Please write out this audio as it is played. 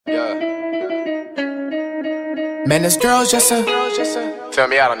Yeah. Man, this girl's just a. Fill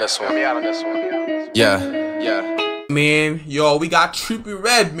me out on this one. Yeah. Man, yo, we got Trippie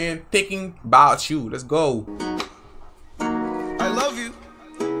Red, man, thinking about you. Let's go. I love you.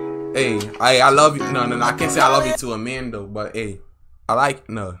 Hey, I love you. No, I can't say I love you to a man though, but hey, I like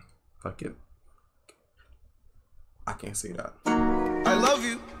no. Fuck it. I can't say that. I love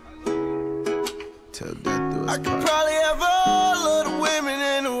you. Till death do us part. I could probably have all of the women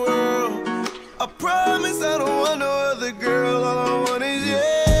in the world. I promise I don't want no other girl. All I want is you.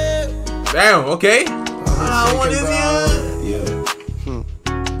 Damn. Okay. All I want is you. Yeah.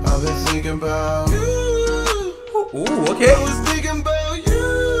 I've been thinking about you. Ooh. Okay. I was thinking about you.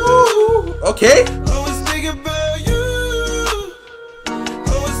 Ooh, okay. I was thinking about you. I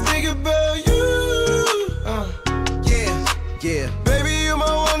was thinking about you. Yeah. Baby, you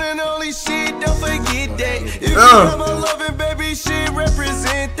my one and only shit. Don't forget that. If you got my loving, baby, shit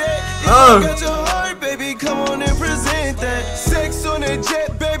represent that. If I got your heart, baby, come on and present that. Sex on a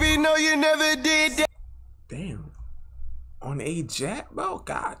jet, baby, no, you never did that. Damn. On a jet, bro?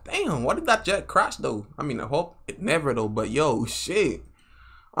 God damn. What if that jet crashed though? I mean, I hope it never though. But yo, shit.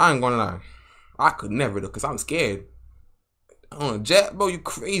 I ain't gonna lie. I could never though, cause I'm scared. On a jet, bro, you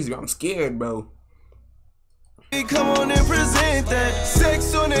crazy. I'm scared, bro. Come on and present that.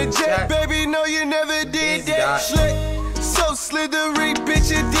 Sex on a jet, baby, no, you never did that. So slithery,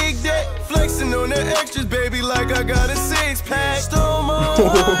 bitch, you dig that. Flexing on the extras, baby, like I got a six-pack. Stole my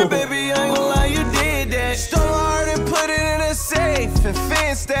heart, baby, I ain't gonna lie, you did that. Stole heart and put it in a safe and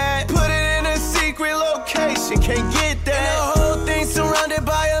fenced that. Put it in a secret location, can't get that. And the whole thing surrounded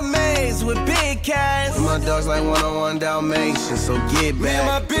by a maze with big cats. And my dog's like one-on-one Dalmatian, so get back. Me and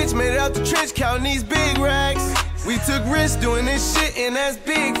my bitch made it out the trench counting these big racks. We took risks doing this shit, and that's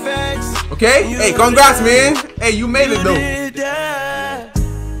big facts. Okay? Hey, congrats, man. Hey, you made it, though.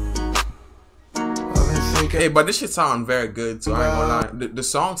 Hey, but this shit sound very good, too. I ain't gonna lie. The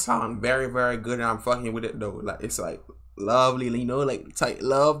song sound very, very good, and I'm fucking with it, though. Like, it's, like, lovely, you know? Like, tight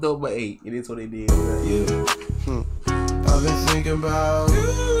love, though. But, hey, it is what it is. Yeah. I've been thinking about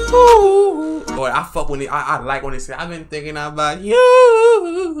you. Boy, I fuck when I like when they say, I've been thinking about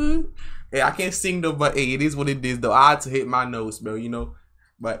you. Hey, I can't sing though, but hey, it is what it is though. I had to hit my nose, bro, you know.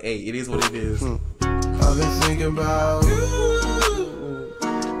 But hey, it is what it is. I've been thinking about you.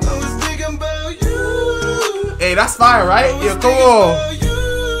 I was thinking about you. Hey, that's fire, right? Yeah, come on.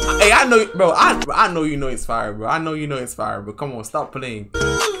 Hey, I know, bro. I know you know it's fire, bro. I know you know it's fire, but come on, stop playing.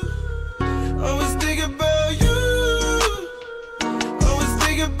 I was thinking about you. I was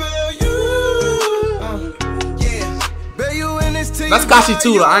thinking about you. Yeah. Bet you in this team. That's Kashi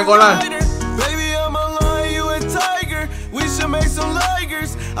too, though. I ain't gonna lie. Baby, I'm a lion, you a tiger. We should make some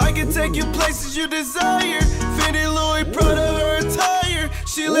ligers. I can take you places you desire. Fendi, Louis, Prada, her attire.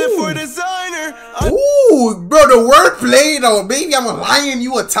 She live for designer. Ooh, bro, the wordplay though. Baby, I'm a lion,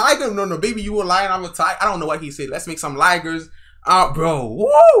 you a tiger. No, baby, you a lion, I'm a tiger. I don't know what he said. Let's make some ligers. Bro,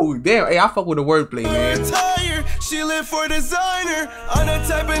 whoa, damn. Hey, I fuck with the wordplay, man. Attire. She live for designer. I'm the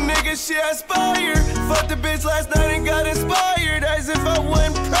type of nigga she aspire. Fucked the bitch last night and got inspired. As if I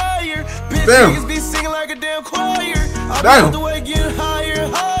wasn't prior. Bitch niggas be singing like a damn choir. I'm the way getting higher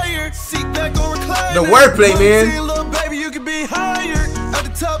and higher. Seat back on recliner. The wordplay, man. Little baby, you can be hired. At the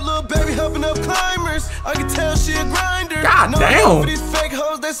top, little baby helping up climbers. I can tell she a grinder. God damn. For these fake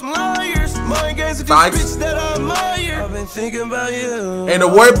hoes, they some liars. Mind games with these bitches that I admire. I've been thinking about you. And the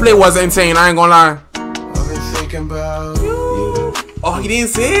wordplay was insane. I ain't gonna lie. I've been thinking about you. Oh, he didn't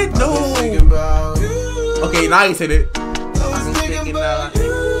say it? No. Okay, now he said it. I was thinking about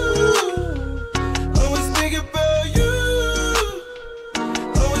you. I was thinking about you.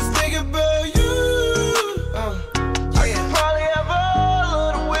 I was thinking about you. I could probably have all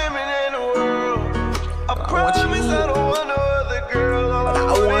of the women in the world. I promise I don't want no other girl. I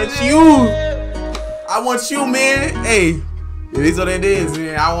want you. I want you, man. Hey, it is what it is,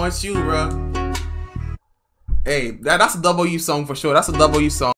 man. I want you, bro. Hey, that's a W song for sure. That's a W song.